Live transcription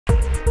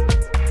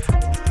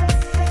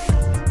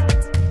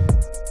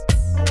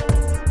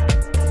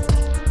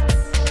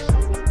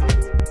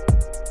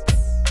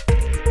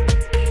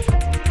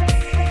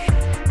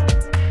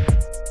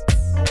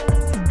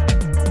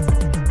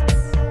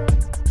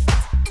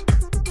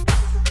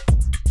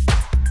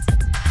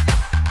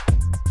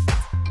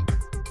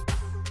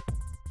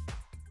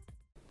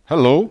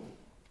Hello,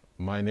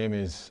 my name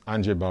is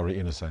Anje Barry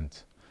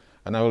Innocent,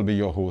 and I will be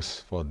your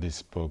host for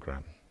this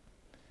program.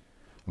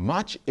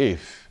 March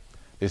 8th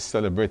is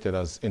celebrated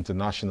as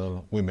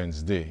International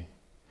Women's Day.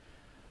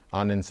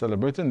 And in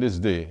celebrating this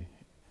day,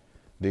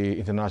 the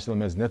International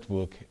Men's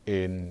Network,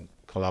 in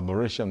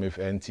collaboration with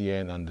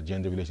NTN and the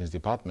Gender Relations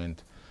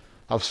Department,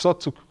 have sought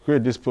to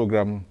create this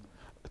program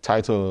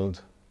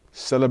titled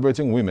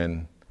Celebrating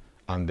Women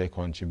and Their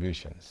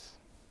Contributions.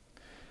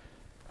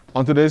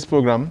 On today's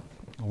program,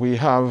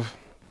 we'll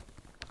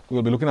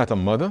be looking at a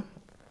mother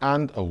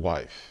and a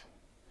wife.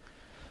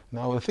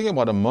 Now, the thing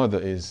about a mother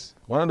is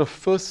one of the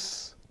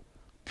first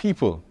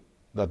people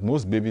that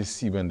most babies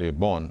see when they're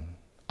born,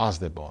 as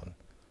they're born,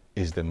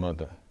 is the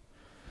mother.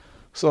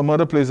 So a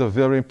mother plays a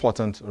very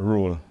important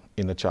role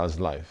in a child's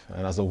life.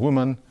 And as a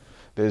woman,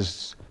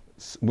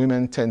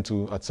 women tend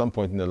to, at some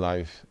point in their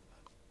life,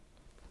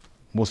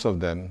 most of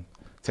them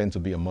tend to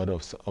be a mother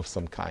of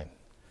some kind.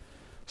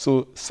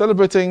 So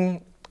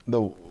celebrating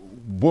the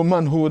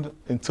womanhood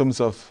in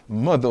terms of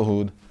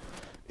motherhood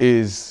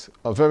is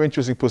a very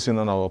interesting person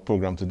on our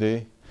program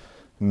today,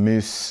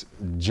 Miss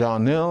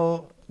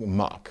Janelle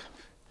Mark.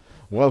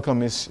 Welcome,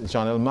 Miss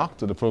Janelle Mark,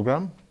 to the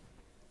program.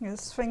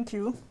 Yes, thank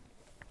you.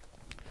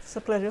 It's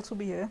a pleasure to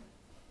be here.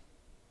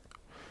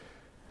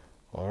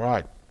 All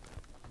right.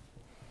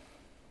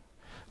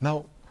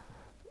 Now,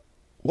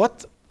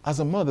 as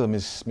a mother,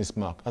 Miss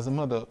Mark, as a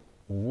mother,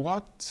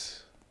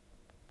 what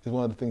is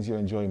one of the things you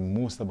enjoy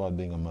most about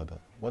being a mother?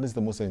 What is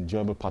the most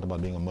enjoyable part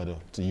about being a mother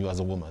to you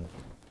as a woman?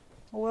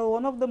 Well,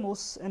 one of the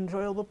most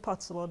enjoyable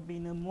parts about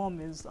being a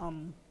mom is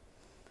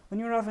when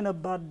you're having a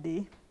bad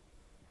day.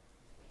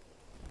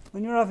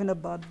 When you're having a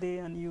bad day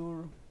and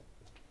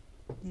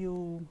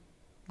you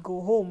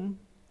go home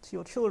to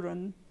your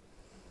children,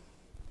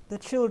 the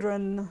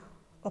children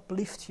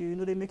uplift you. You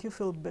know, they make you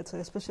feel better,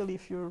 especially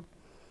if you're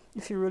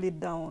really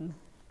down.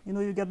 You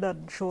know, you get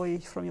that joy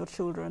from your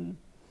children.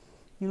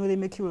 You know, they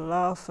make you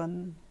laugh,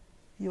 and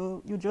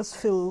you just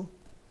feel,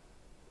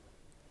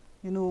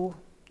 you know,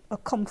 a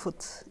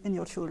comfort in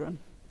your children.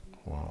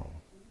 Wow.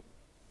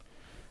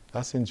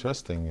 That's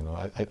interesting, you know.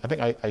 I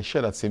think I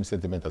share that same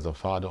sentiment as a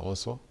father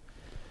also.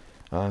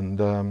 And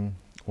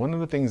one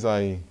of the things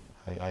I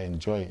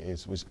enjoy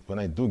is when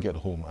I do get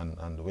home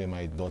and the way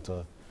my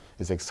daughter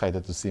is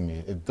excited to see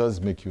me, it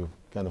does make you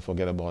kind of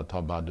forget about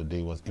how bad the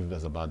day was, if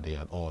there's a bad day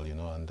at all, you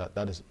know, and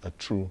that is a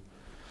true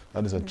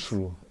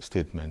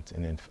statement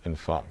in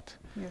fact.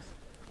 Yes.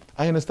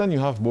 I understand you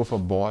have both a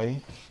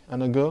boy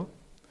and a girl.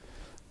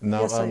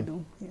 Now, yes, I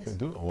do. Yes. You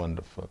do?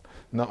 Wonderful.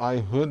 Now,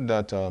 I heard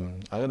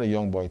a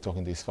young boy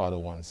talking to his father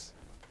once,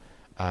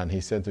 and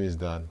he said to his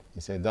dad, he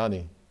said,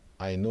 "Daddy,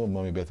 I know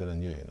mommy better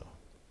than you, you know."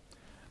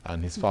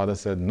 And his father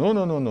said, no.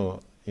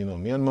 You know,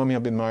 me and mommy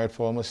have been married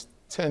for almost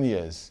 10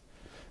 years.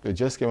 We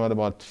just came out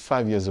about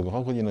 5 years ago.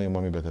 How could you know your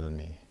mommy better than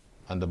me?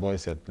 And the boy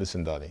said,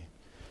 "Listen, Daddy,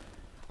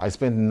 I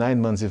spent 9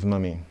 months with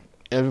mommy.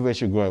 Everywhere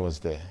she go, I was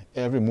there.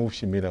 Every move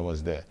she made, I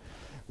was there.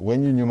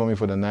 When you knew mommy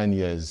for the 9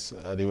 years,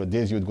 there were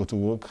days you would go to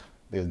work,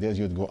 there were days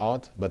you would go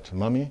out, but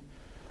mommy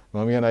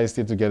and I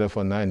stayed together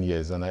for 9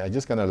 years." And I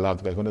just kind of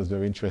laughed, because I thought it was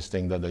very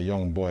interesting that the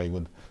young boy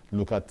would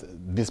look at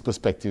this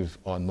perspective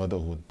on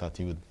motherhood, that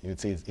he would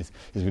say his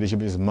relationship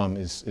with his mom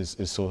is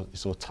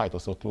so tight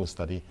or so close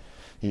that he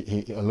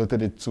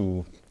alerted it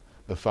to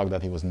the fact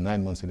that he was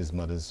 9 months in his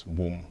mother's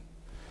womb.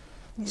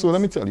 Yes. So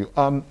let me tell you,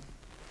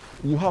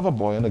 you have a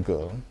boy and a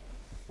girl.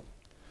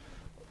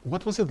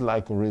 What was it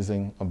like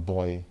raising a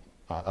boy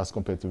as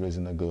compared to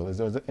raising a girl? Was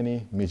there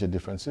any major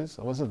differences?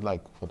 What was it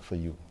like for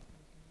you?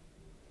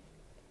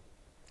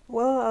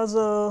 Well, as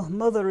a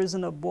mother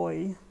raising a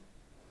boy,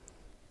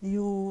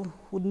 you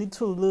would need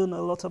to learn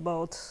a lot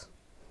about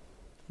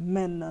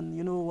men and,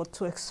 you know, what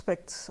to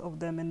expect of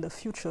them in the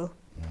future.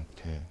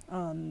 Okay.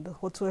 And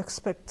what to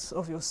expect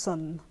of your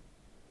son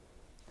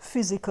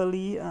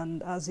physically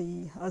and as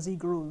he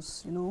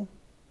grows, you know,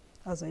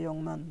 as a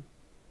young man.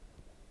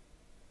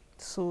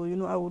 So, you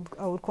know, I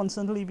would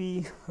constantly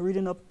be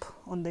reading up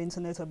on the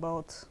internet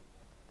about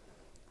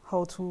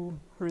how to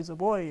raise a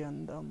boy,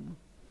 and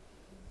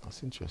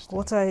that's interesting.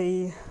 What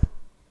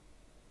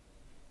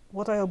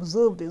I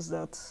observed is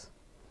that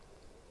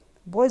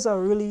boys are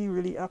really,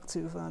 really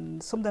active,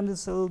 and sometimes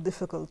it's a little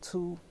difficult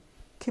to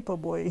keep a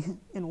boy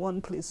in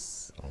one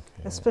place,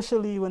 okay,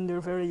 especially when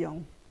they're very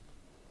young.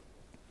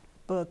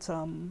 But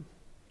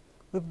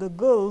with the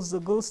girls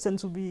tend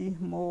to be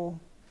more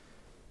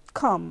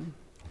calm,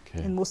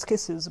 okay, in most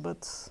cases,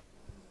 but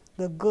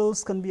the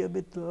girls can be a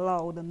bit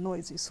loud and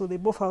noisy, so they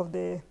both have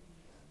their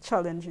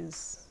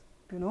challenges,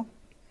 you know.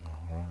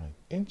 All right.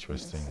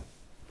 Interesting. Yes.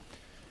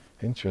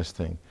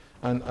 Interesting.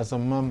 And as a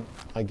mom,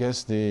 I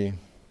guess the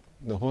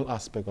whole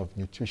aspect of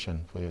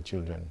nutrition for your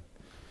children.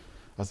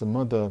 As a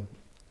mother,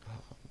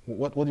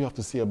 what do you have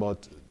to say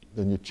about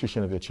the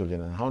nutrition of your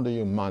children, and how do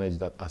you manage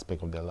that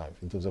aspect of their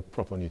life in terms of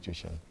proper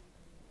nutrition?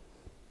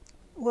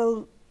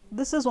 Well,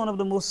 this is one of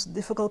the most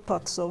difficult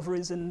parts of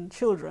raising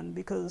children,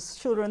 because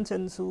children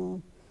tend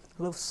to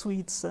love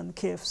sweets and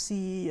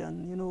KFC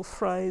and, you know,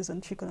 fries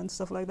and chicken and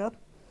stuff like that.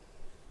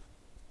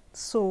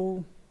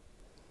 So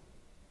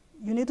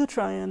you need to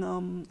try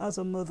and, as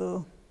a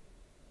mother,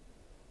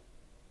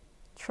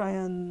 try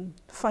and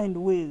find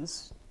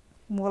ways,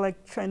 more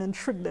like trying and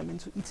trick them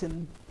into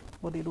eating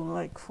what they don't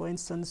like. For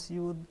instance,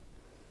 you would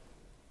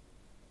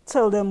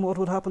tell them what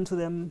would happen to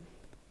them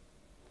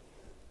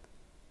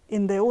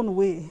in their own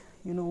way,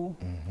 you know,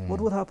 what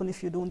would happen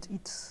if you don't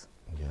eat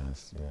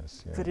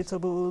Yes.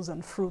 vegetables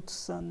and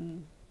fruits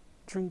and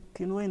drink,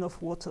 you know,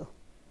 enough water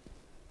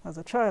as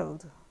a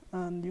child.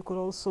 And you could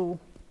also,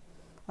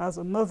 as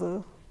a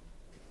mother,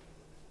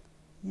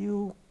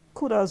 you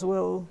could as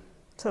well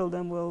tell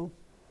them, well,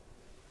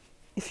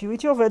 if you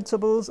eat your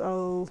vegetables,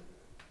 I'll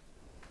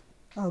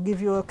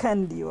give you a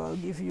candy, or I'll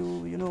give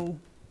you, you know,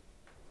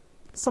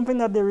 something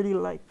that they really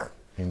like.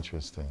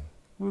 Interesting.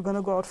 We're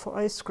gonna go out for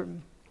ice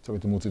cream. So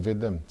to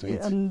motivate them to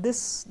eat. And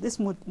this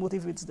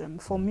motivates them.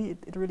 For me,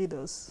 it really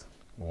does.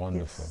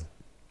 Wonderful. Yes.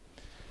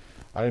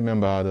 I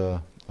remember I had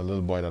a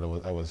little boy that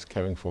I was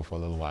caring for a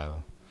little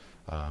while.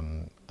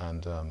 And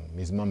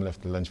his mom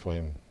left the lunch for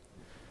him.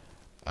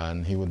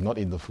 And he would not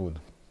eat the food.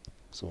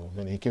 So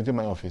when he came to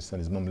my office and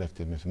his mom left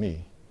it with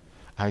me,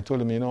 I told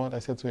him, you know what, I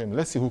said to him,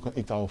 let's see who can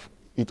eat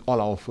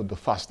all our food the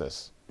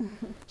fastest.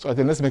 So I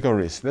said, let's make a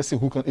race. Let's see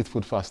who can eat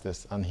food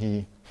fastest. And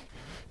he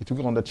took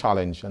on the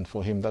challenge, and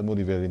for him, that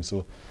motivated him.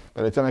 So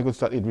by the time I could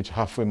start reach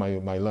halfway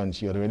my lunch,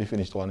 he had already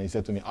finished one. He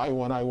said to me, I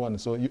won.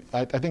 So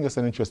I think that's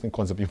an interesting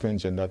concept you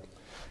mentioned, that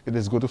it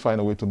is good to find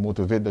a way to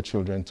motivate the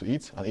children to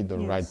eat and eat the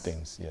right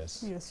things.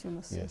 Yes. Yes, you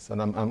must. Yes,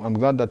 and I'm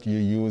glad that you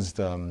used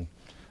sort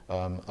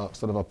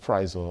of a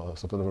prize or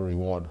sort of a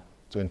reward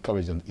to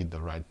encourage them to eat the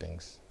right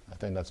things. I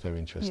think that's very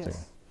interesting.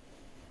 Yes.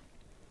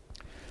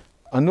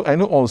 I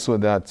know also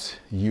that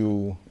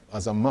you,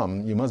 as a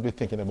mom, you must be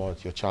thinking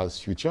about your child's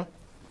future.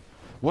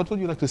 What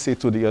would you like to say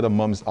to the other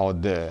moms out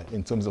there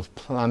in terms of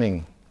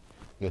planning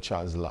your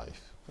child's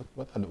life?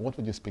 What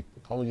would you speak?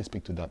 How would you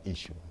speak to that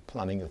issue,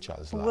 planning your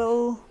child's life?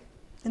 Well,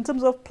 in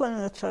terms of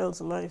planning a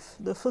child's life,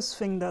 the first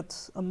thing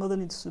that a mother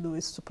needs to do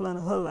is to plan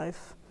her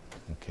life.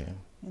 Okay.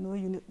 You know,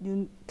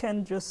 you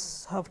can't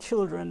just have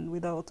children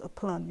without a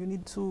plan. You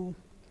need to,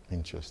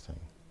 Interesting.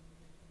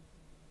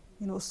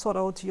 you know, sort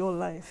out your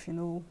life. You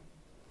know,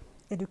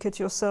 educate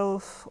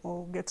yourself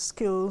or get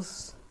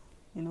skills.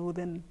 You know,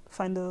 then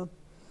find a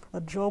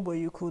job where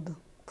you could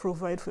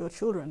provide for your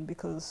children,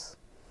 because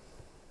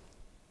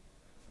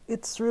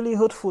it's really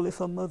hurtful if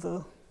a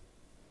mother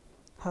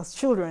has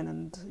children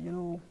and, you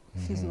know,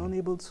 she's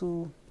unable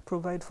to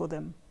provide for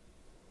them.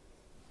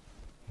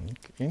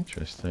 Okay.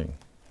 Interesting.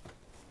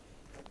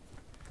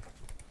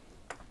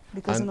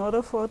 Because in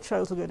order for a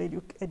child to get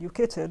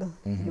educated,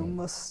 you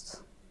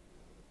must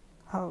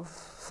have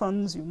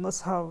funds, you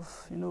must have,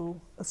 you know,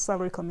 a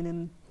salary coming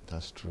in.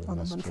 That's true. On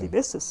That's a monthly true.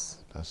 basis.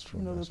 That's true.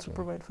 In order That's to true.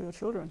 provide for your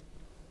children.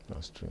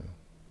 That's true.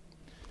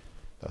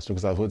 That's true,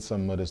 because I've heard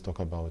some mothers talk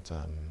about,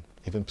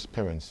 even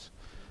parents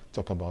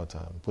talk about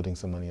putting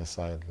some money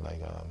aside, like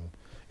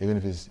even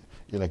if it's,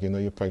 you're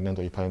pregnant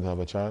or you're planning to have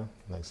a child,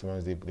 like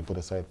sometimes they put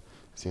aside,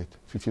 say,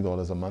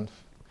 $50 a month,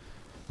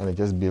 and it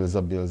just builds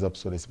up,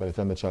 so by the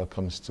time the child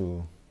comes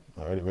to,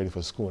 ready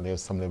for school, they have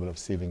some level of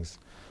savings.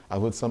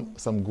 I've heard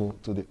some go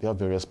to, they have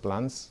various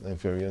plans in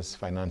various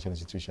financial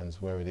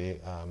institutions where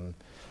they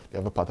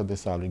have a part of their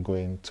salary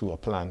going to a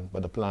plan,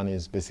 but the plan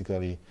is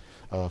basically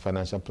a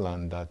financial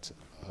plan that,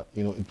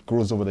 it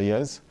grows over the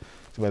years.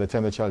 So by the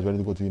time the child is ready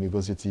to go to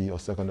university or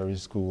secondary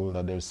school,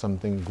 that there's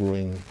something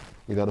growing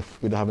without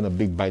having a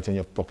big bite in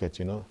your pocket,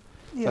 you know.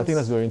 Yes. So I think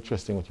that's very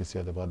interesting what you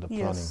said about the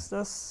planning. Yes,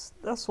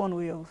 that's one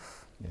way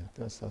of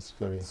that's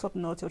very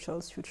sorting out your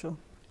child's future.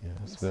 Yeah,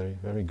 that's very,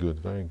 very good,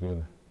 very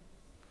good.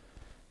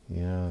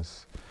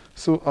 Yes.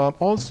 So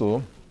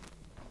also,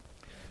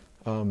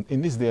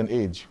 in this day and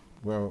age,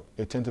 where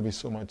there tend to be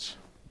so much,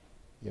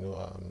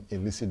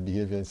 illicit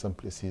behavior in some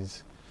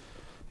places,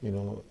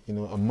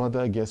 a mother,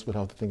 I guess, would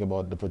have to think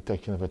about the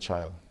protection of a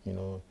child.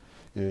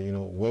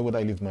 Where would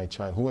I leave my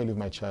child? Who I leave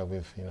my child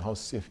with? How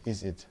safe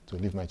is it to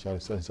leave my child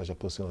with such and such a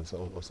person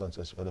or such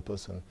and such other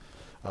person?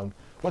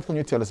 What can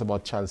you tell us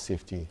about child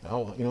safety?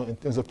 How, in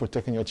terms of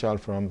protecting your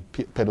child from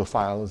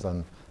pedophiles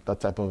and that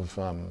type of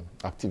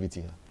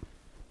activity?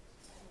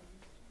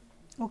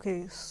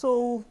 Okay,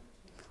 so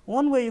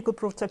one way you could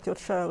protect your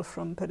child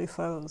from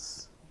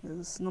pedophiles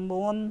is, number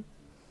one,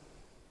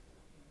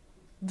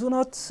 do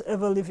not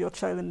ever leave your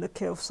child in the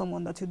care of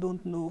someone that you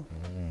don't know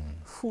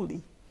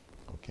fully.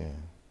 Okay.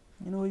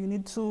 You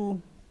need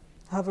to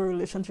have a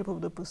relationship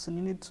with the person.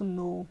 You need to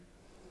know,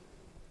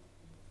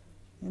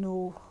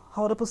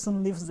 how the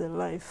person lives their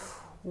life,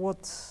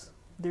 what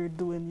they're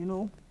doing,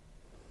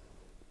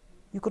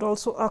 You could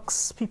also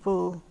ask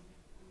people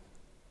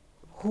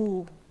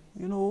who,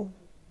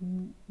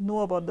 know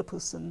about the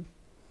person.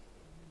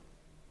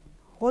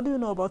 What do you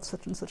know about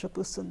such and such a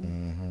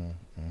person?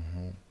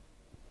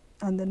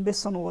 And then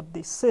based on what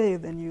they say,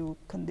 then you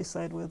can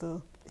decide whether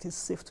it is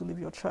safe to leave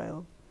your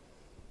child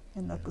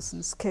in that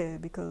person's care.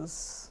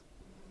 Because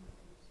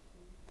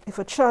if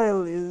a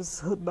child is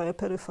hurt by a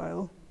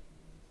pedophile,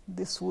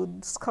 this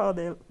would scar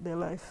their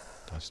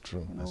life. That's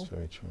true. That's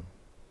very true.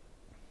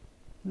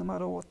 No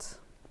matter what.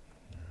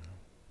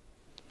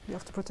 We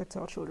have to protect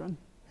our children.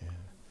 Yeah.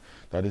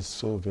 That is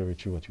so very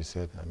true what you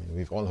said. I mean,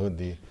 we've all heard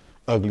the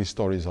ugly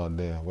stories out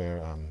there where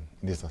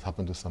this has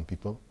happened to some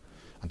people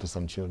and to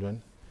some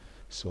children.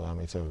 So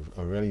it's a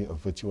really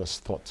virtuous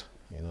thought,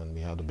 you know, and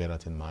we have to bear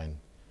that in mind.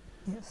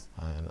 Yes.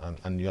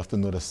 And you have to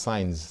know the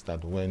signs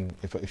that when,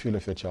 if you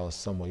left your child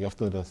somewhere, you have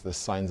to know the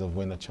signs of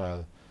when a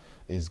child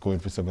is going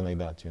through something like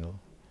that, you know.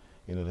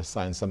 You know, the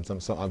signs,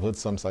 sometimes, I've heard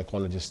some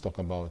psychologists talk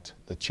about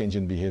the change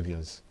in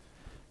behaviors.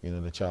 You know,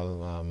 the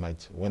child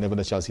whenever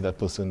the child sees that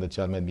person, the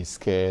child might be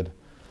scared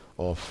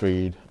or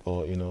afraid,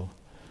 or, you know.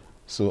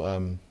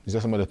 So these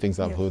are some of the things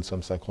I've heard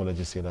some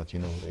psychologists say, that, you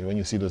know, when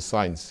you see those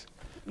signs,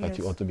 that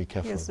you ought to be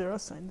careful. Yes, there are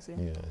signs, yeah.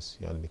 Yes,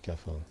 you ought to be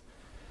careful.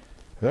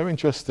 Very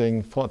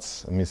interesting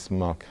thoughts, Miss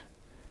Mark.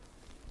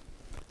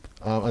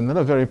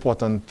 Another very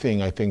important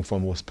thing, I think, for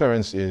most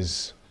parents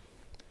is,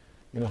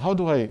 you know, how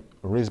do I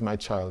raise my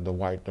child the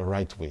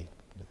right way?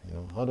 You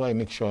know, how do I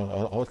make sure,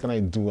 what can I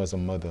do as a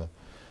mother,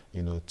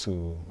 you know,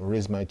 to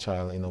raise my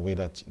child in a way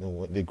that, you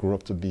know, they grow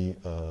up to be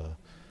a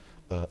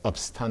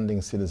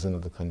upstanding citizen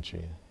of the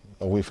country,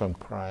 away from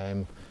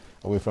crime,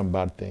 away from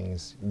bad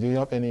things. Do you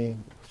have any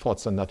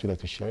thoughts on that you'd like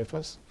to share with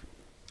us?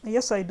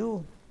 Yes, I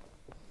do.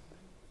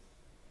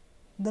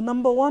 The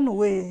number one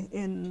way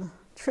in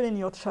training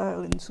your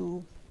child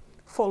into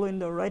following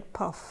the right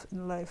path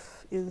in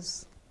life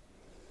is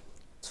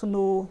to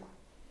know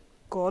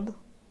God,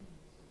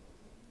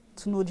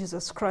 to know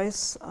Jesus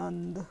Christ,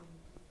 and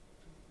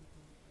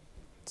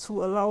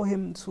to allow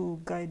Him to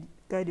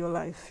guide your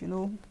life. You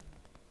know,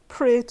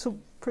 pray to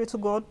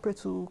God, pray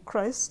to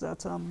Christ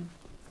that and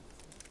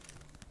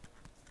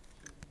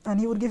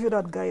He would give you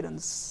that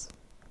guidance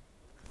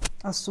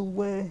as to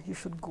where you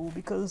should go.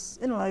 Because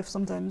in life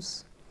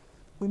sometimes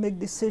we make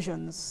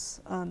decisions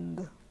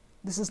and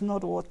this is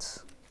not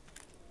what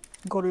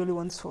God really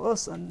wants for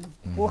us, and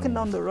walking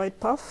down the right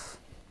path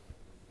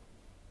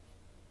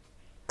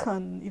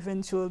can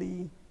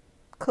eventually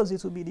cause you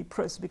to be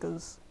depressed,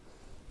 because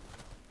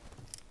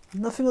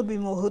nothing would be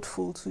more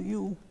hurtful to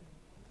you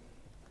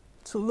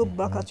to look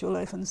back at your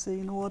life and say,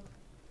 you know what,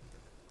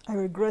 I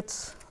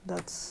regret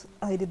that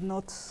I did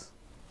not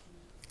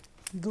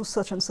do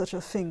such and such a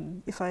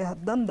thing. If I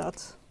had done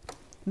that,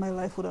 my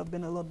life would have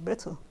been a lot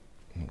better.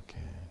 Okay.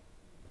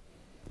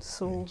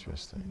 So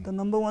the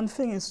number one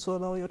thing is to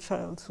allow your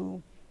child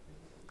to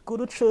go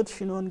to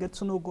church, you know, and get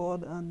to know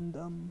God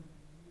and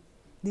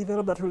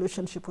develop that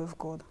relationship with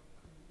God.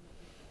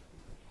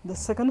 The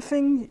second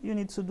thing you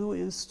need to do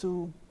is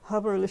to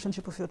have a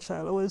relationship with your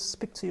child. Always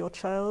speak to your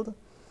child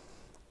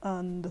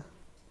and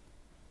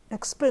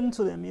explain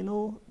to them, you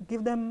know,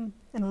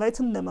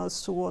 enlighten them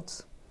as to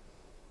what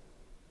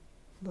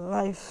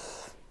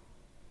life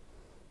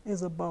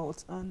is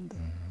about and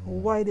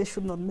why they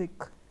should not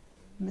make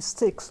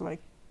mistakes like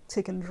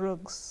taking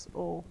drugs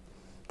or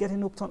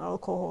getting hooked on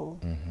alcohol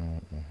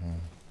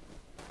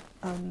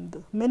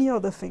and many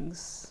other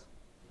things,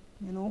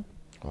 you know.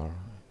 All right.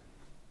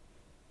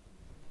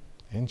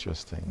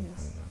 Interesting.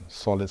 Yes.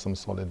 Some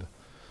solid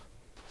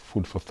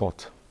food for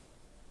thought.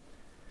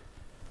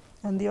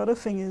 And the other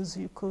thing is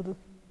you could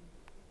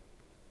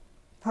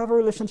have a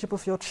relationship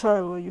with your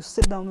child where you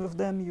sit down with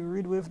them, you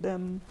read with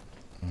them,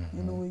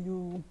 you know,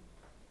 you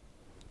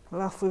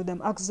laugh with them,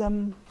 ask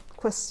them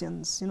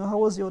questions. You know, how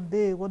was your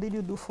day? What did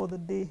you do for the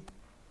day?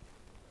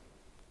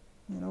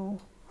 You know,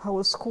 how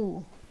was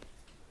school?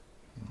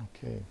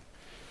 Okay.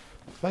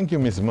 Thank you,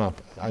 Ms. Map.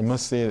 I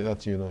must say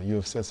that, you know,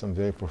 you've said some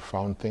very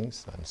profound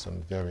things and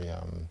some very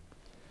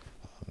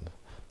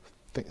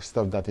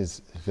stuff that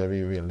is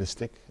very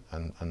realistic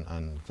and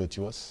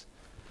virtuous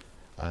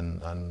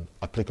and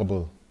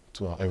applicable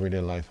to our everyday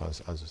life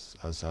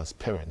as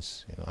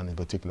parents, you know, and in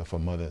particular for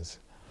mothers.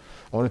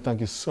 I want to thank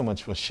you so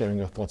much for sharing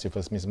your thoughts with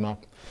us, Ms. Mark.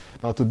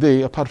 Now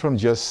today, apart from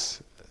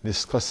just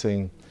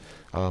discussing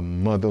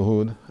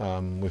motherhood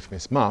with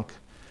Ms. Mark,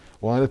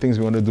 one of the things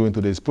we want to do in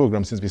today's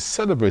program, since we're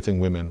celebrating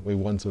women, we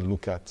want to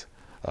look at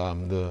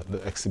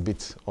the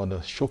exhibit or the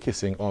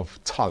showcasing of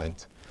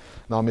talent.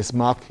 Now, Ms.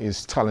 Mark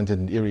is talented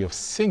in the area of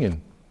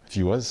singing,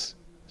 viewers.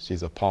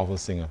 She's a powerful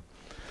singer.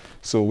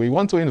 So we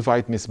want to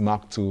invite Ms.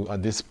 Mark to,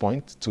 at this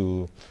point,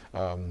 to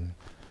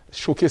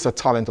showcase her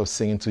talent of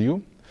singing to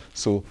you.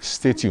 So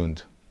stay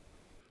tuned.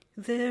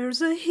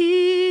 There's a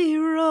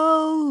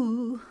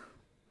hero.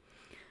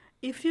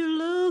 If you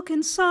look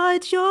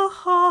inside your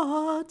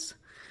heart,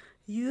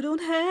 you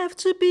don't have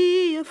to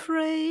be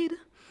afraid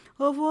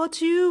of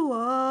what you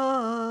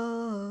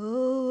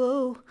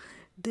are.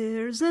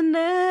 There's an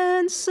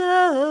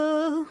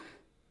answer.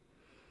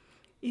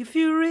 If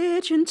you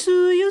reach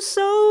into your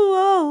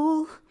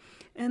soul,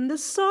 and the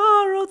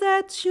sorrow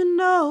that you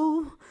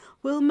know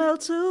will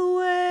melt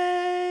away.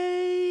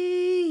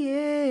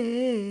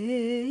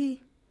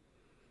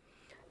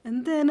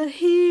 And then a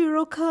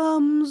hero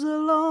comes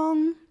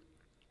along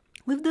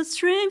with the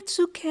strength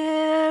to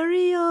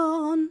carry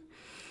on.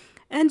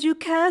 And you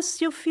cast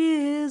your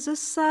fears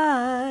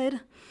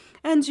aside,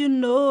 and you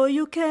know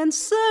you can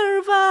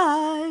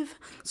survive.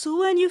 So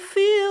when you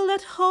feel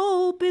that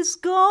hope is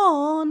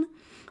gone,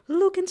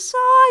 Look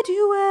inside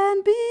you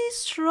and be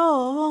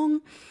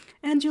strong,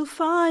 and you'll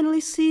finally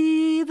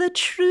see the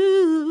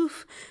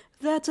truth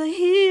that a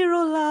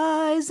hero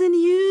lies in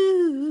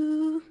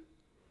you.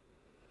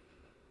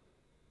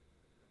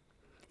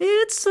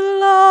 It's a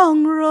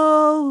long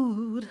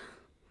road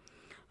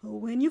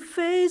when you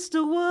face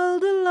the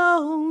world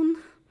alone.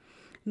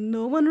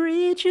 No one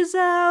reaches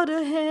out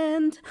a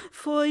hand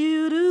for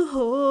you to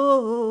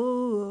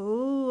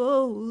hold.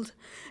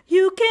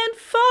 You can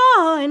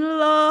find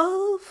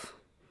love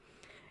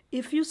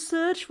if you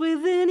search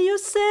within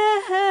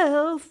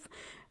yourself,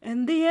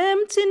 and the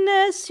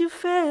emptiness you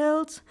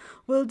felt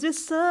will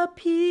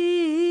disappear.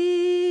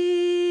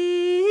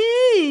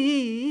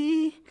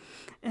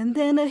 And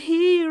then a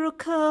hero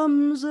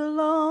comes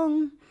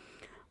along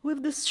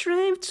with the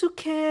strength to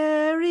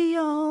carry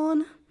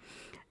on,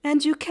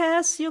 and you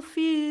cast your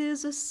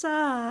fears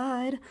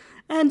aside,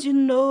 and you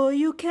know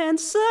you can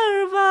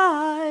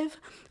survive.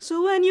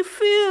 So when you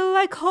feel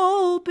like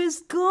hope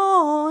is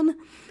gone,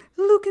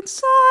 look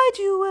inside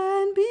you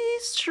and be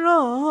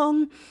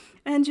strong,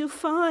 and you'll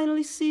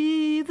finally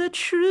see the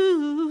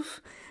truth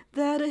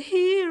that a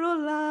hero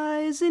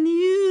lies in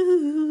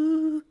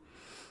you.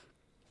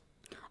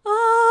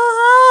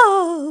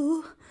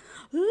 Oh,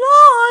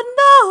 Lord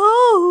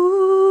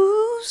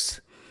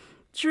knows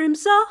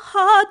dreams are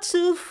hard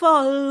to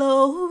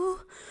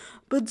follow,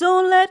 but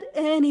don't let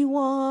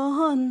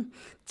anyone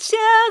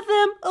tear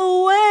them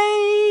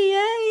away.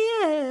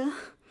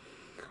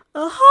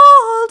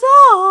 Hold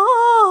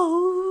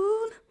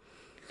on,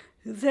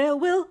 there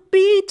will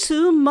be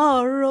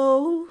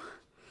tomorrow.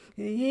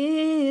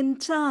 In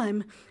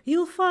time,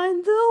 you'll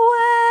find the way.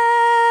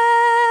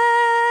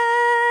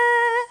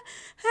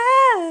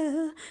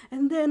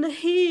 And then a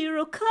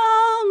hero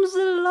comes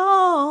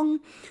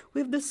along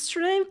with the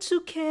strength to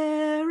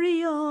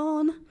carry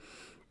on,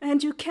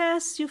 and you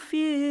cast your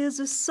fears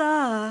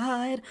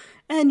aside,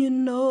 and you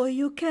know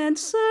you can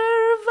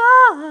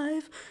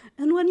survive.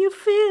 And when you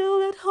feel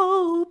that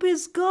hope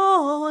is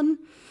gone,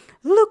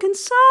 look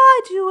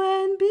inside you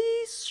and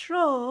be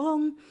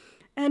strong,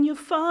 and you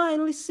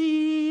finally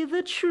see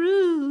the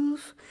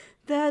truth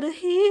that a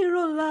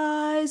hero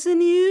lies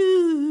in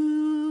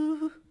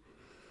you.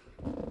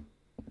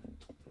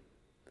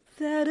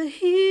 That a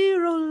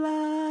hero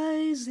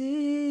lies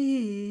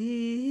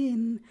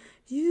in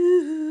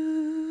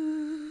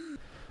you.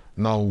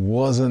 Now,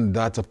 wasn't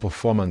that a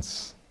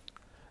performance?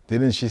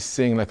 Didn't she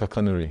sing like a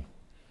canary?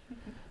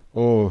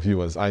 Oh,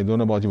 viewers, I don't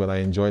know about you, but I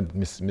enjoyed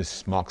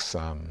Miss Mark's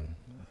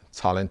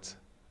talent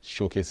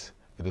showcase.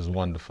 It was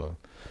wonderful.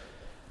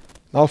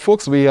 Now,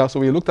 folks, we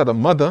looked at a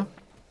mother.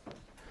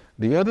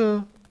 The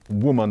other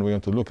woman we're going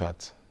to look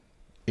at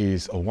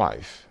is a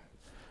wife.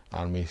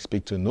 And we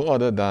speak to no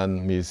other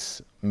than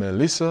Miss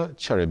Melissa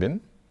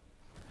Cherubin,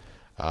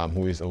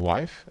 who is a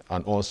wife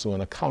and also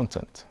an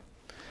accountant.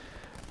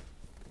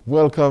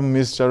 Welcome,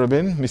 Ms.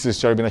 Cherubin, Mrs.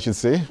 Cherubin, I should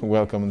say.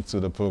 Welcome to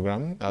the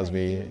program as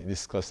we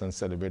discuss and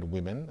celebrate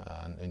women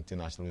on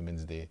International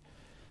Women's Day.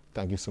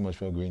 Thank you so much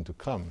for agreeing to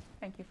come.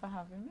 Thank you for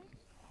having me.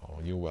 Oh,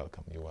 you're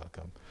welcome, you're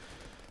welcome.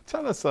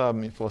 Tell us,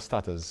 for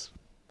starters,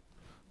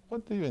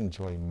 what do you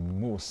enjoy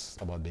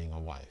most about being a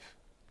wife?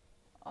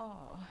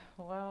 Oh,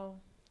 well,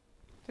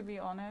 to be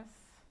honest,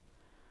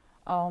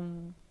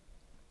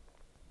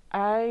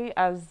 I,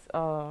 as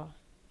an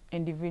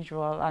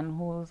individual and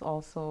who's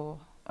also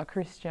a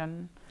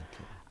Christian,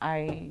 Okay.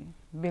 I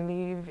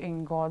believe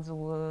in God's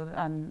word,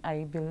 and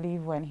I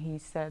believe when He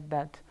said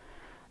that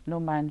no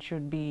man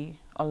should be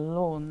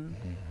alone.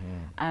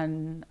 Mm-hmm.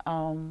 And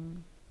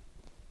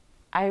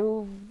I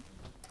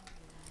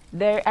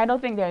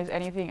don't think there is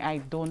anything I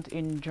don't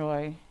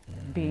enjoy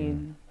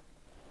being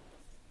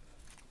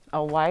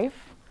a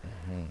wife.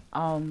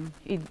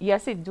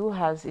 Yes, it do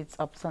has its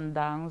ups and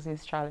downs,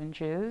 its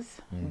challenges,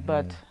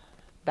 but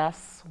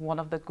that's one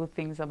of the good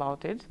things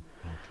about it.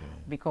 Okay.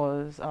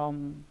 Because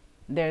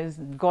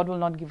God will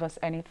not give us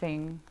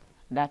anything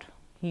that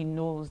He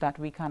knows that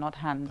we cannot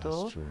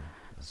handle. That's true.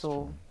 That's So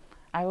true.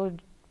 I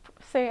would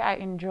say I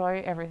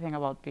enjoy everything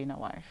about being a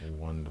wife.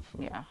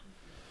 Wonderful. Yeah.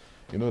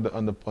 You know,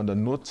 on the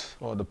note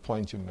or the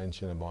point you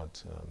mentioned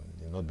about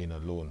not being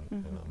alone, you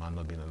know, man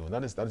not being alone,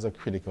 that is a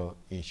critical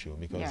issue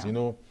because, Yeah. you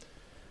know,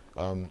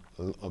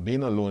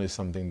 being alone is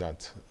something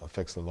that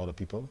affects a lot of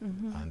people.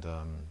 And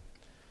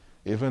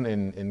even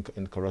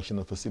in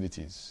correctional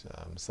facilities,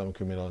 some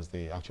criminals,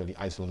 they actually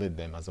isolate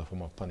them as a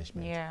form of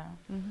punishment. Yeah.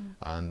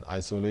 And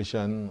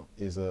isolation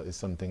is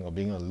something, or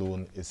being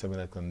alone is something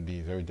that can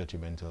be very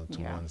detrimental to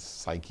Yeah. one's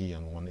psyche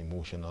and one's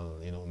emotional,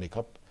 you know,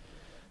 makeup.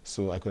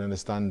 So I could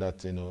understand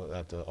that, you know,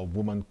 that a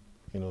woman,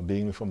 you know,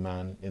 being with a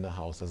man in a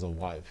house as a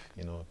wife,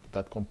 you know,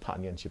 that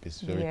companionship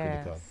is very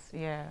critical.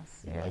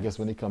 Yes. You know, I guess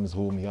when he comes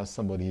home, he has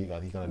somebody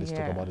that he can at least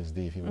talk Yeah. about his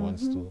day if he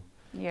wants to.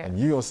 Yes. And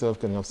you yourself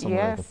can have someone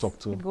you can talk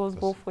to. It goes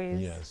both ways.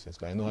 Yes, yes.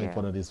 I know how Yeah.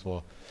 important it is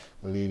for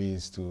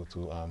ladies to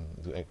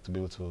be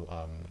able to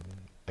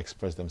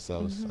express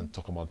themselves and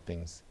talk about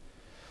things.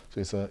 So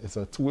it's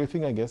a two-way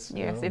thing, I guess.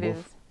 Yes, you know, it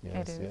both. is. Yes,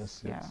 It is.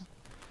 yes, Yeah. yes.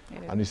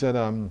 It is. And you said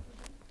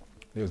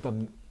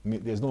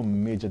there's no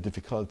major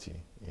difficulty,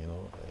 you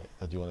know,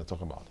 that you want to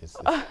talk about?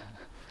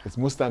 It's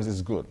most times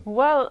it's good.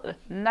 Well,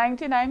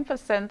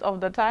 99% of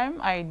the time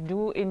I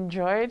do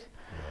enjoy it.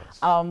 Yes.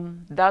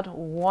 That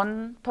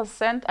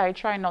 1%, I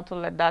try not to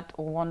let that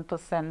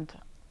 1%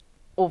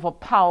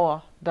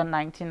 overpower the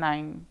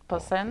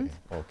 99%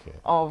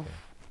 of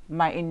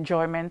my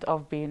enjoyment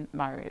of being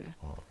married.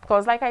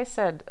 Because like I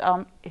said,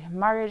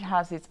 marriage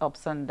has its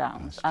ups and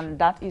downs, and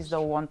that is the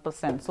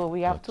 1%. So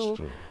we have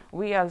to,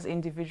 we as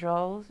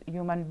individuals,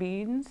 human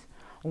beings,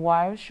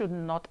 wives should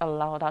not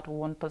allow that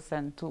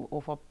 1% to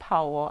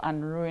overpower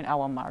and ruin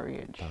our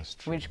marriage,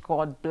 which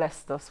God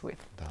blessed us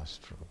with. That's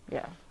true.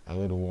 Yeah. I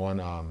heard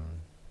one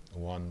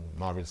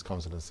marriage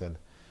counselor said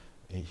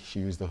she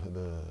used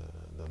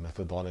the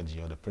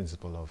methodology or the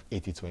principle of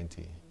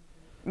 80-20.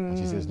 And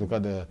she says, look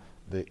at the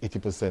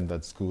 80%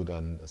 that's good,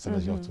 and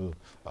sometimes you have to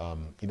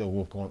either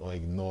work on or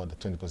ignore the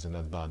 20%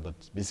 that's bad. But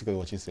basically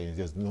what she's saying is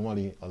there's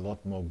normally a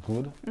lot more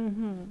good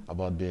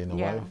about being a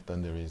wife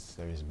than there is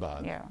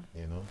bad. Yeah.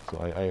 You know, so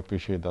I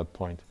appreciate that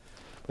point.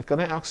 But can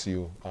I ask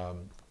you,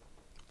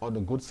 on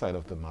the good side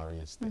of the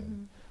marriage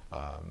thing,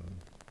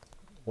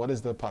 what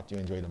is the part you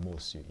enjoy the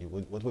most?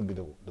 What would be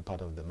the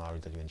part of the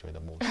marriage that you enjoy the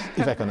most?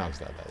 If I can ask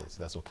that,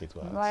 that's okay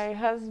to ask. My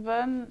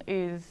husband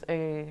is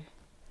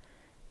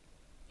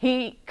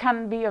he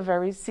can be a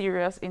very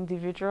serious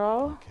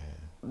individual,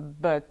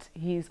 but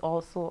he's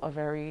also a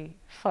very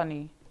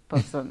funny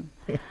person.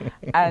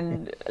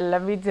 And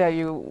let me tell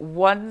you,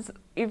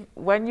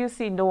 when you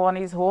see no one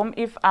is home,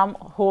 if I'm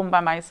home by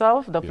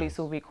myself, the place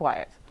will be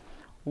quiet.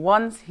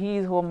 Once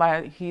he's home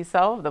by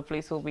himself, the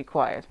place will be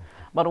quiet.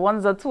 But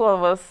once the two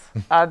of us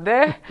are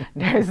there,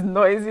 there's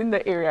noise in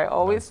the area. I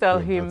always tell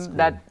him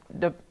that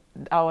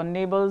our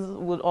neighbors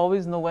would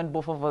always know when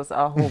both of us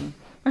are home.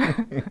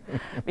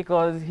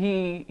 Because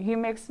he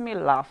makes me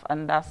laugh,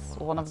 and that's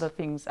one of the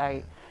things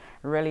I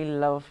really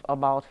love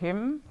about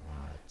him,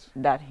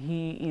 that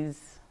he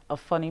is a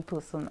funny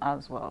person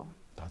as well.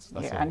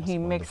 And he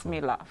makes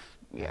me laugh.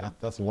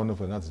 That's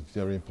wonderful. That's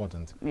very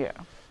important. Yeah.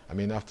 I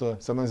mean,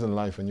 sometimes in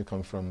life when you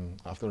come from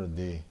after a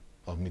day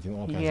of meeting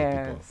all kinds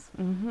of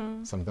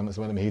people, sometimes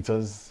some of them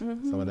haters,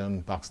 some of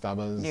them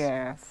backstabbers,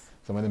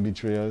 some of them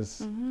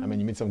betrayers. I mean,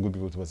 you meet some good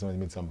people, but sometimes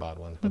you meet some bad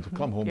ones. But to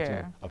come home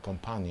to a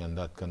companion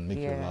that can make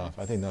you laugh,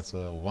 I think that's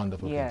a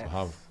wonderful thing to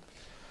have.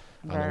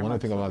 And one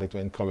thing I would like to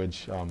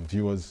encourage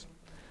viewers,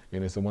 you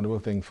know, it's a wonderful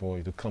thing for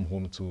you to come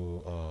home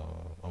to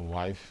a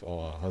wife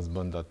or a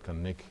husband that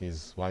can make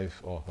his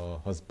wife or her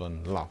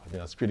husband laugh. I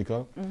think that's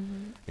critical.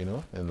 You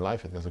know, in life,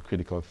 I think that's a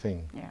critical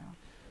thing.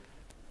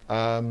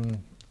 Yeah.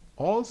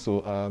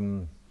 Also,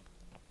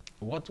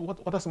 what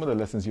are some of the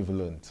lessons you've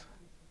learned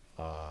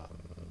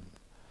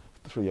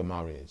through your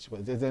marriage?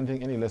 Is there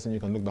any lesson you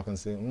can look back and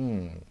say,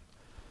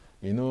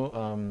 you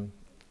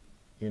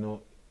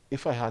know,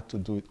 if I had to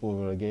do it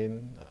over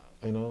again,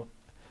 you know,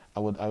 I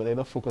would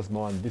either focus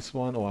more on this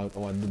one, or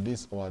I do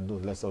this, or I do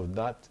less of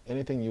that.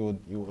 Anything when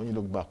you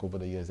look back over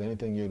the years,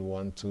 anything you'd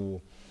want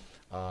to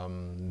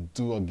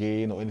do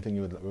again, or anything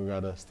you would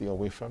rather stay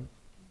away from?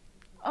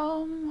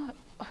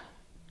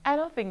 I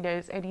don't think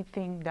there's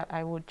anything that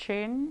I would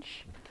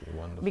change. Okay,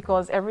 wonderful.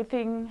 Because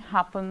everything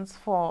happens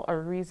for a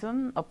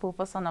reason, a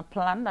purpose, and a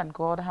plan that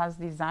God has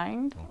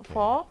designed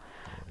for.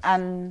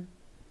 And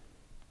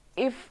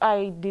if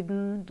I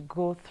didn't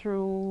go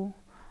through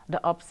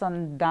the ups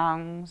and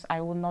downs, I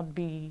would not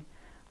be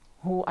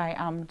who I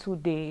am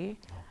today.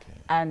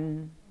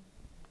 And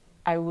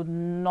I would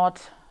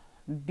not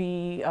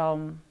be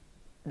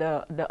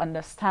the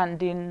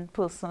understanding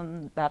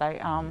person that I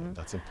am.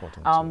 That's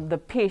important. The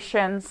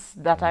patience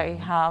that I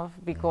have,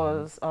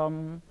 because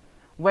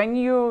when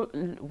you're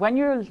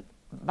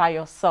by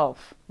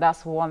yourself,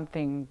 that's one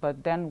thing.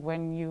 But then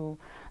when you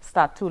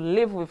start to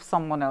live with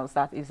someone else,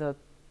 that is a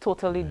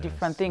totally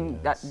different thing.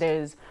 That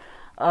there's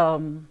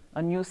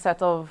a new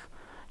set of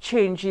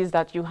changes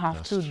that you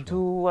have to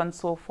do and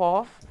so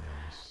forth.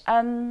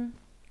 And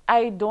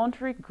I don't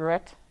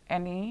regret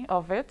any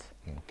of it.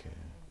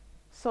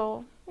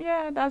 So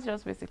yeah, that's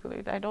just basically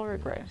it. I don't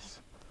regret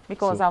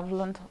because I've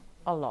learned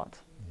a lot.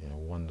 Yeah,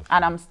 wonderful.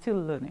 And I'm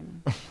still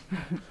learning.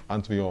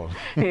 Aren't we all?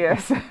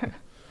 Yes.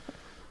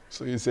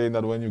 So you're saying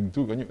that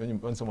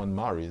when someone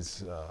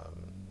marries,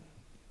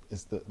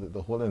 it's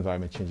the whole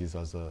environment changes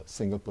as a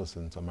single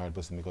person to a married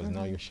person, because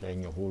now you're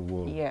sharing your whole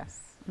world.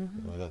 Yes. You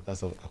know,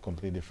 that's a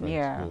completely different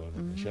world.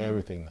 You share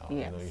everything now.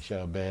 You know, you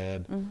share a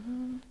bed,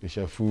 you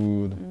share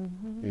food,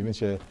 you even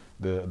share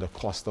the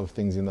cost of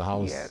things in the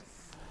house.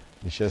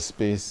 You share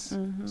space.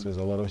 So there's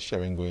a lot of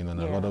sharing going on,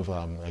 a lot of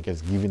I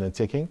guess giving and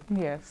taking.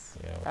 Yes,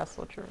 that's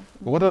so true.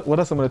 What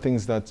are some of the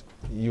things that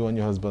you and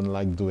your husband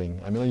like doing?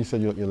 I mean, you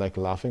said you like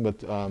laughing,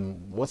 but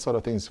what sort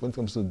of things, when it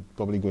comes to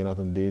probably going out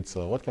on dates,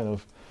 or what kind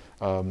of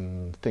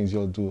things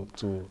you'll do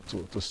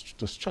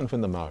to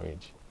strengthen the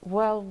marriage?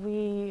 Well,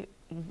 we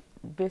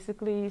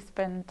basically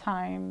spend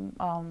time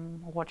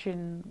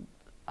watching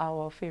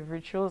our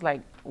favorite shows.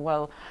 Like,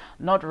 well,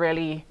 not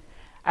really.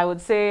 I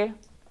would say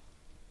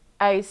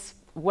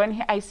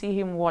when I see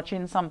him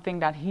watching something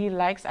that he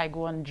likes, I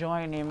go and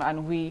join him,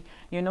 and we,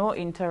 you know,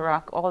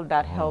 interact. All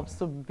that helps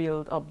to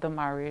build up the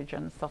marriage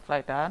and stuff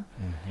like that.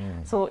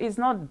 So it's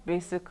not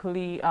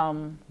basically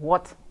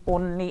what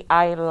only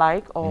I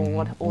like or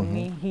what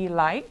only he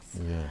likes,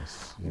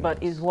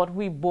 but it's what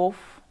we both,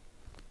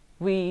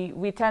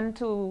 we tend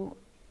to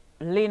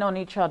lean on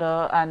each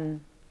other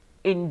and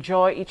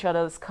enjoy each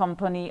other's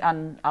company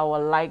and our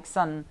likes,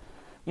 and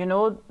you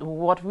know,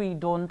 what we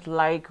don't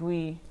like,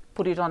 we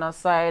put it on our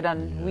side,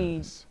 and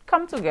we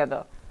come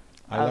together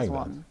as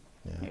one.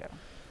 Yeah.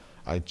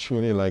 I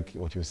truly like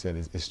what you said.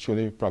 It's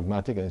truly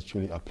pragmatic and it's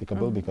truly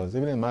applicable, because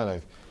even in my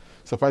life,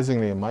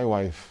 surprisingly, my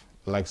wife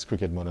likes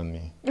cricket more than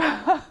me.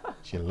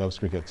 She loves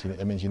cricket.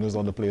 I mean, she knows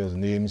all the players'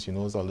 names, she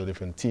knows all the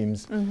different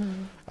teams.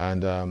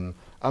 And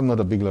I'm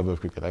not a big lover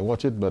of cricket. I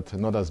watch it, but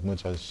not as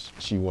much as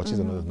she watches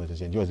and not as much as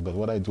she enjoys it. But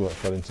what I do,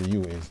 according to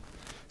you, is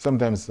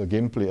sometimes a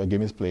game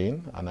is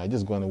playing, and I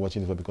just go and watch it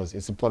with her because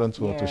it's important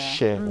to her to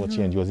share what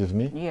she enjoys with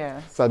me.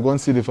 So I'd go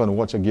and sit with her and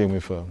watch a game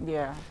with her.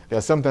 There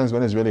are sometimes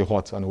when it's really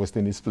hot and West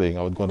Indies playing,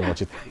 I would go and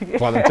watch it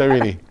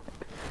voluntarily.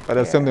 But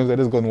there's sometimes I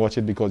just go and watch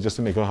it because just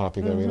to make her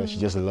happy. I mean, she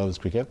just loves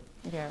cricket.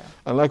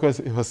 And likewise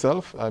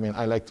herself, I mean,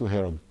 I like to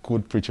hear a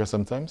good preacher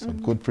sometimes, some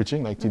good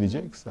preaching like T.D.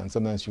 Jakes, and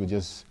sometimes she would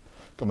just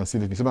come and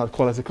sit with me. Somebody would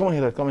call and say, come on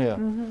here, Dad, come here.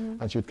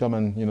 And she would come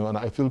and, you know, and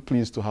I feel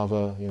pleased to have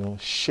her, you know,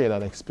 share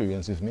that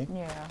experience with me.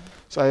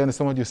 So I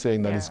understand what you're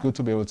saying, that it's good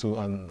to be able to,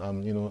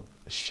 you know,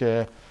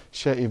 share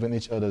even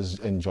each other's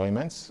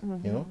enjoyments,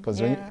 you know,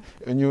 because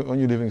when you're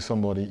living with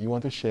somebody, you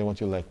want to share what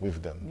you like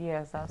with them.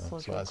 That's so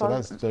true. So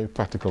that's very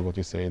practical what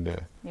you're saying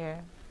there.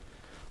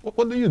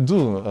 What do you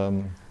do?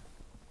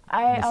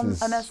 I am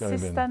an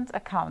assistant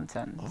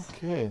accountant.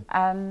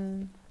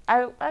 And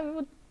I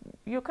would,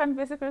 you can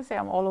basically say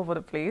I'm all over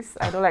the place.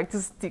 I don't like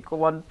to stick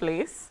one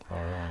place.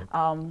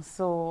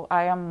 So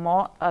I am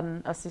more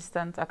an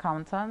assistant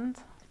accountant,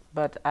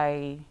 but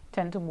I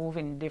tend to move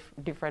in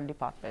different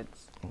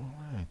departments.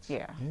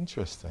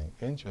 Interesting.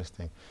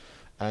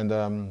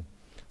 And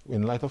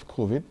in light of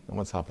COVID and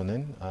what's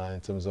happening,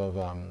 in terms of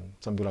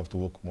some people have to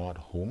work more at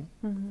home.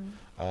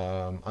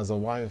 As a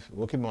wife,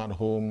 working more at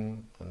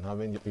home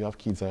and you have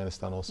kids, I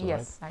understand also, right?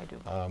 Yes, I do.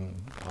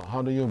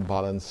 How do you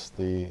balance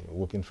the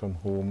working from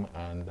home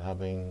and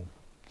having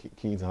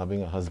kids and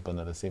having a husband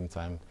at the same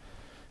time?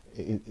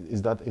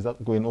 Is that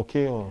going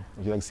okay, or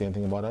would you like to say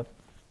anything about that?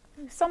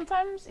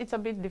 Sometimes it's a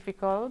bit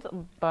difficult,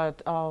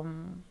 but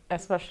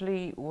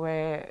especially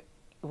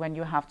when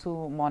you have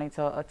to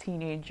monitor a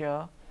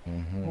teenager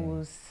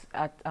who's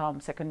at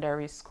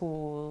secondary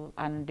school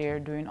and they're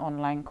doing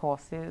online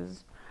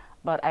courses.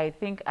 But I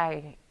think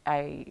I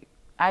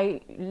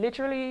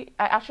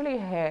actually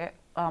hear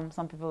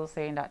some people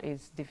saying that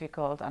it's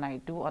difficult, and I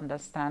do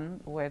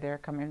understand where they're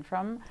coming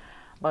from.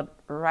 But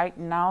right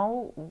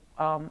now,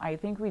 I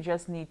think we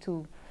just need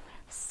to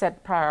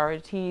set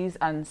priorities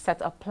and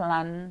set a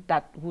plan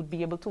that would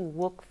be able to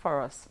work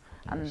for us.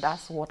 And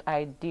that's what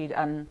I did.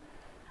 And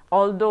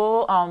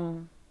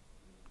although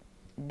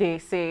they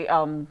say,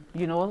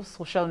 you know,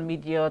 social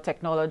media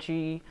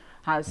technology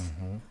has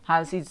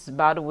its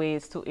bad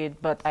ways to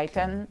it, but I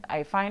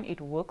find it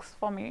works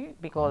for me,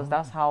 because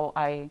that's how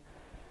I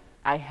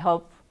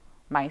help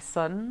my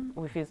son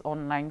with his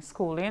online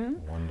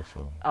schooling.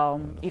 Wonderful.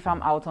 If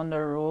I'm out on the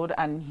road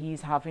and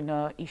he's having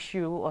an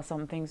issue or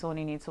something, so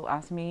he needs to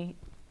ask me,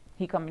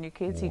 he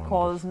communicates, he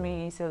calls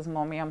me, he says,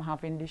 Mommy, I'm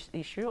having this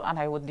issue, and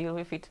I would deal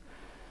with it.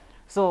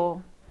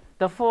 So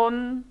the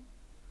phone,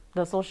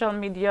 the social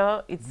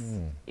media,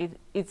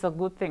 it's a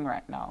good thing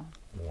right now.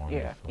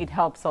 It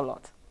helps a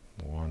lot.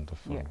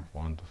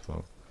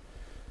 Wonderful.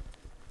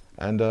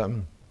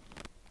 And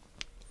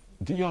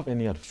do you have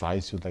any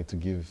advice you'd like to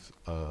give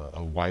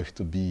a wife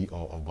to be,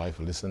 or a wife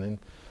listening,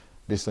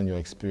 based on your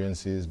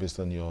experiences, based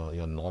on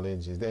your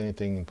knowledge? Is there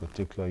anything in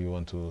particular you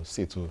want to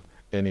say to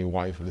any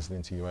wife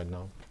listening to you right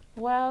now?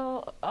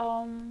 Well,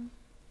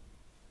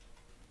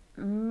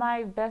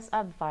 my best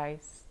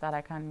advice that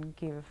I can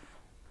give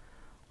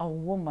a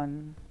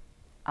woman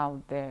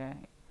out there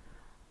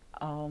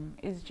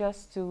is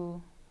just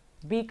to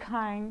be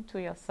kind to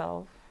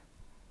yourself,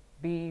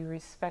 be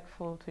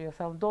respectful to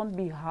yourself, don't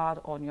be hard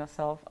on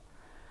yourself,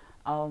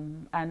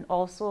 and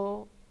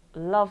also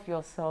love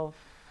yourself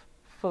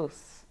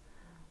first,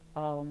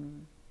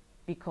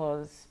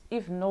 because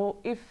if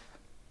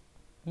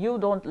you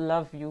don't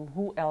love you,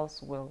 who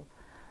else will?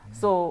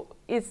 So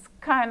it's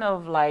kind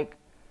of like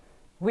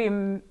we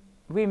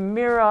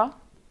mirror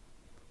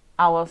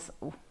our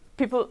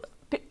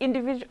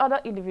other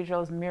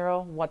individuals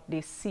mirror what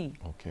they see.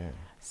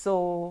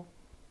 So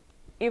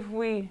if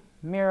we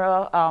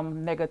mirror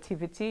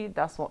negativity,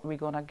 that's what we're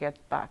gonna get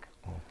back.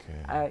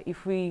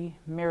 If we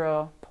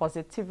mirror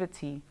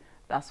positivity,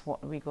 that's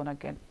what we're gonna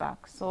get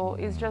back. So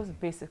it's just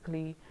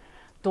basically,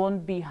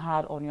 don't be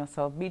hard on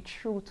yourself. Be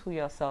true to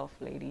yourself,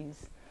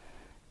 ladies.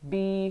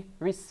 Be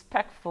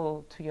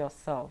respectful to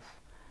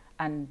yourself,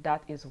 and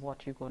that is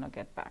what you're gonna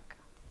get back.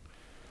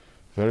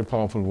 Very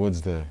powerful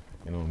words there.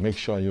 You know, make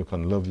sure you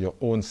can love your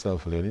own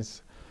self,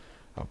 ladies.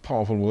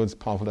 Powerful words,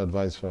 powerful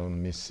advice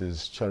from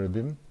Mrs.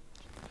 Cherubim.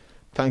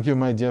 Thank you,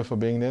 my dear, for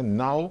being there.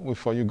 Now,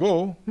 before you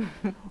go,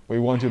 we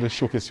want you to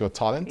showcase your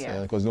talent,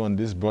 because on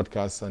this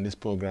broadcast and this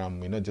program,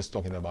 we're not just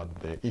talking about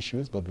the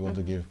issues, but we want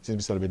to give, since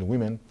we celebrate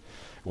women,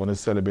 we want to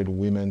celebrate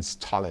women's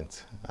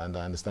talent. And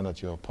I understand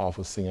that you're a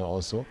powerful singer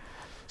also.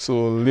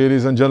 So,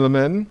 ladies and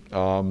gentlemen,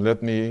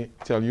 let me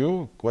tell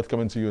you what's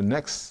coming to you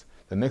next.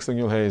 The next thing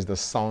you'll hear is the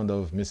sound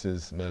of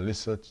Mrs.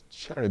 Melissa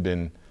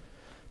Cherubin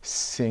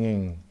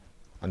singing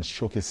and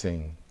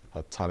showcasing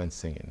her talent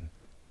singing.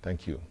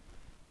 Thank you.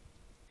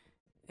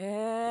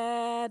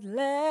 At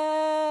last,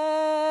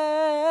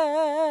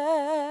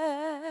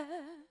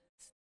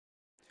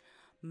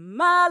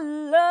 my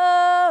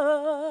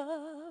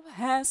love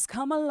has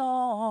come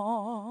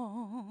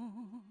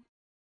along.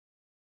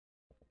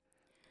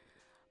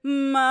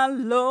 My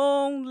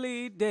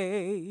lonely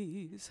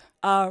days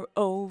are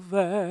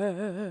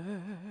over,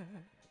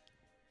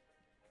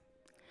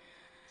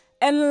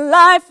 and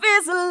life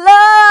is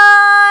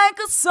like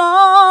a song.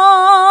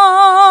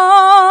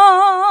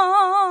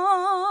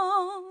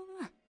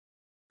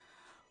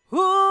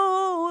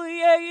 Ooh,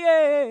 yeah,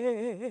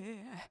 yeah,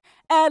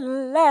 at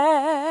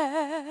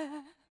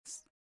last.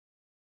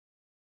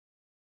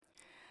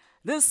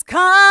 The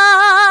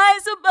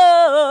skies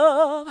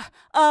above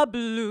are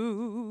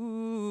blue.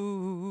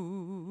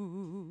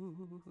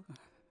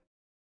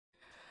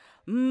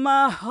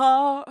 My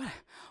heart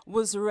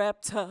was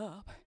wrapped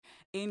up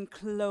in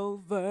clovers.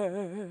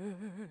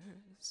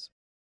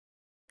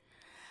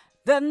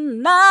 The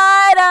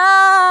night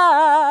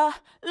I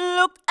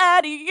looked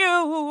at you,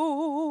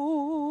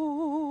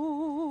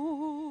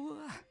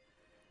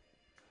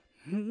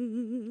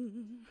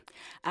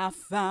 I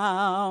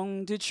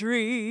found a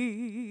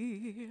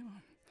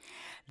dream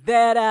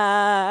that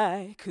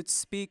I could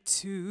speak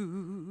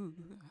to,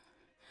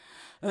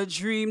 a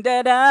dream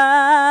that I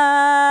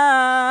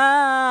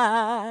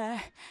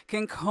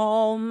can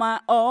call my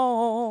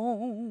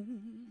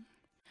own.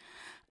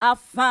 I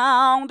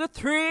found a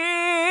thrill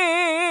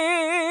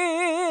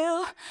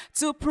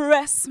to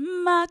press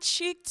my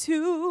cheek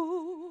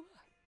to,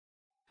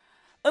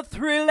 a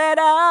thrill that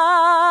I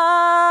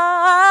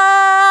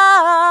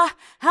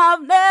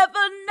have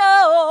never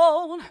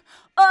known.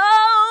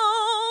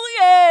 Oh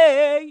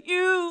yeah,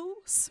 you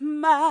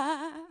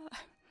smile,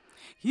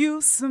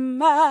 you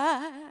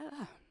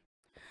smile.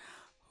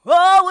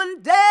 Oh,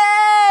 and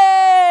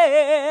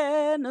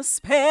then a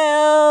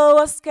spell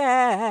was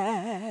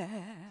cast,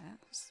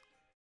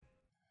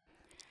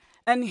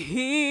 and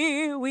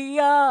here we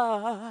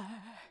are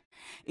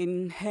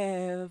in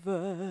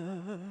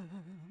heaven.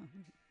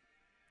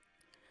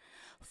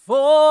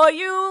 For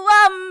you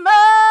are mine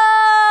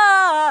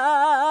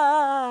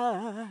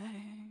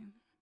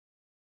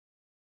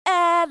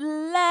at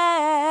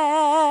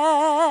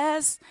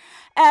last,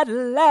 at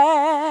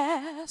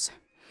last.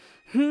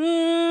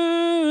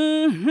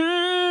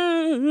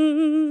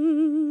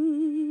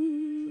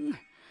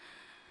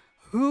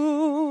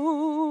 Ooh,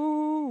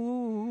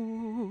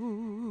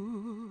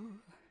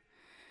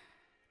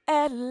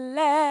 at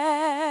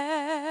last.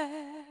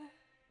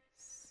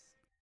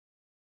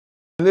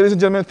 Ladies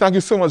and gentlemen, thank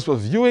you so much for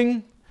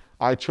viewing.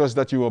 I trust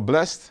that you were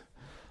blessed.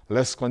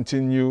 Let's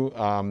continue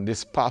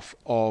this path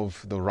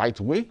of the right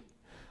way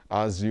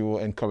as you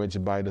were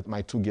encouraged by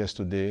my two guests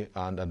today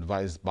and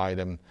advised by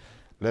them.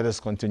 Let us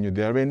continue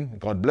therein.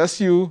 God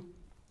bless you.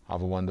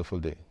 Have a wonderful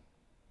day.